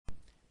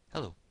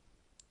Hello.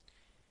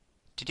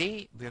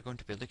 Today we are going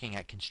to be looking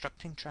at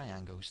constructing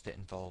triangles that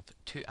involve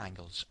two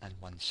angles and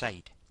one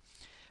side.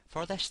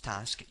 For this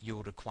task you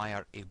will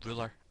require a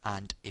ruler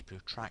and a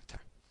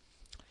protractor.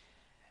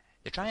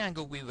 The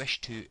triangle we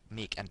wish to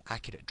make an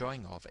accurate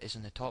drawing of is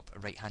in the top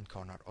right hand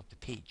corner of the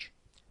page.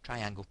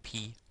 Triangle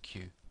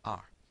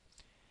PQR.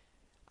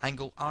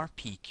 Angle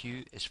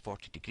RPQ is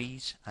 40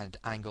 degrees and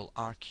angle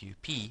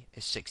RQP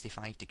is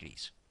 65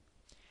 degrees.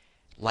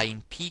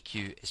 Line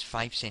PQ is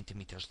 5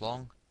 centimeters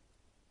long,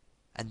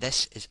 and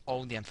this is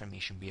all the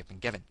information we have been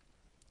given.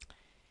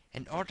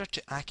 In order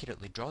to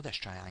accurately draw this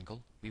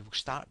triangle, we will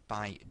start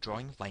by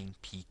drawing line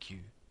PQ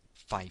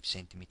 5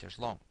 centimeters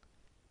long.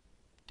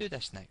 Do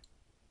this now.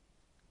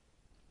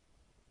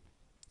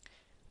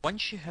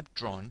 Once you have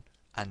drawn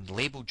and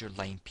labelled your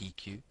line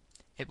PQ,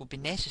 it will be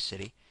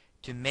necessary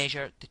to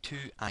measure the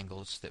two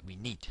angles that we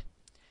need.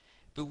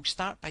 We will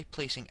start by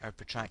placing our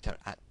protractor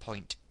at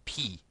point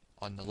P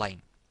on the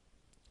line.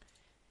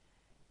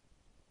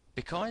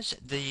 Because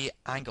the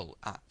angle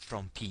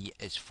from P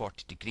is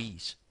 40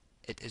 degrees,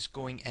 it is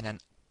going in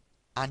an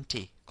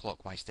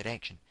anti-clockwise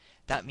direction.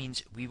 That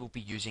means we will be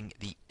using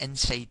the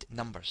inside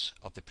numbers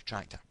of the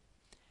protractor.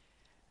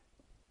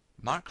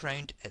 Mark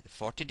round at the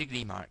 40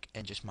 degree mark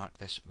and just mark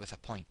this with a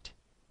point.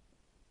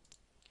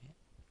 Okay.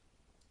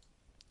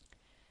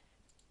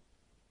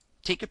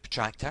 Take your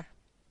protractor,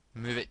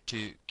 move it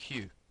to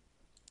Q.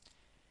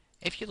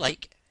 If you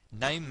like,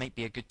 now might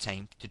be a good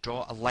time to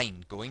draw a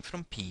line going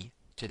from P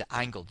to the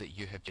angle that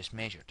you have just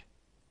measured,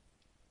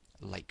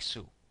 like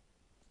so.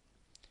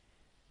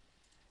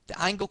 The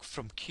angle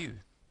from Q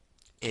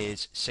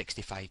is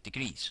 65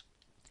 degrees.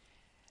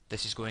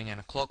 This is going in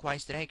a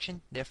clockwise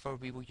direction, therefore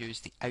we will use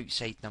the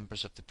outside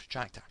numbers of the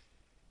protractor.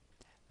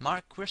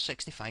 Mark where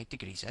 65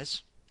 degrees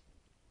is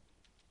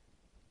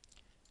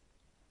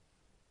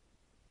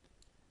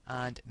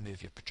and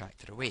move your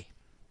protractor away.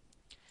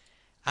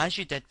 As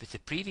you did with the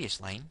previous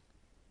line,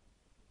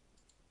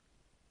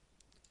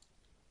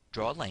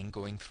 draw a line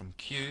going from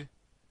Q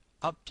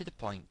up to the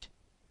point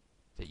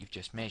that you've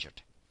just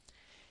measured.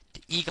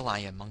 The eagle eye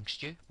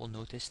amongst you will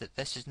notice that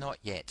this is not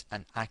yet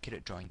an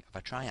accurate drawing of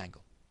a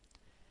triangle.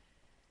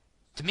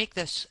 To make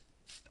this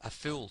a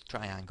full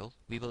triangle,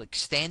 we will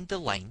extend the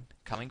line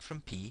coming from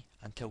P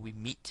until we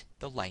meet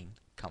the line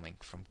coming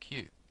from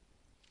Q.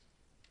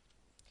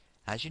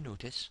 As you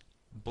notice,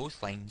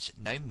 both lines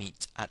now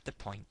meet at the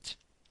point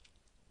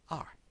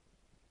R.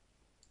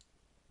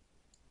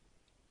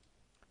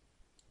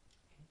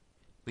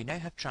 We now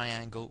have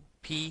triangle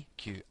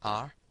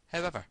PQR,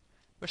 however,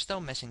 we're still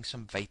missing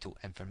some vital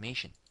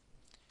information.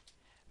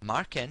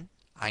 Mark in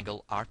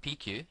angle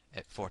RPQ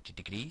at 40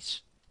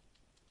 degrees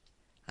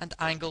and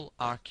angle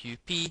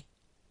RQP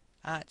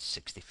at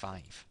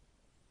 65.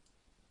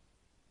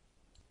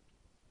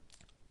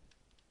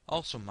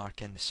 Also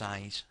mark in the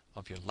size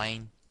of your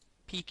line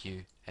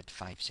PQ at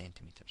 5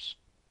 centimeters.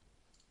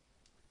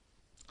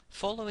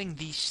 Following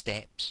these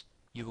steps,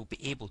 you will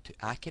be able to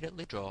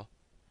accurately draw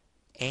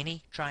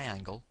any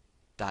triangle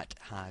that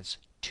has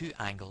two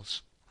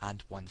angles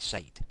and one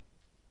side.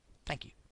 Thank you.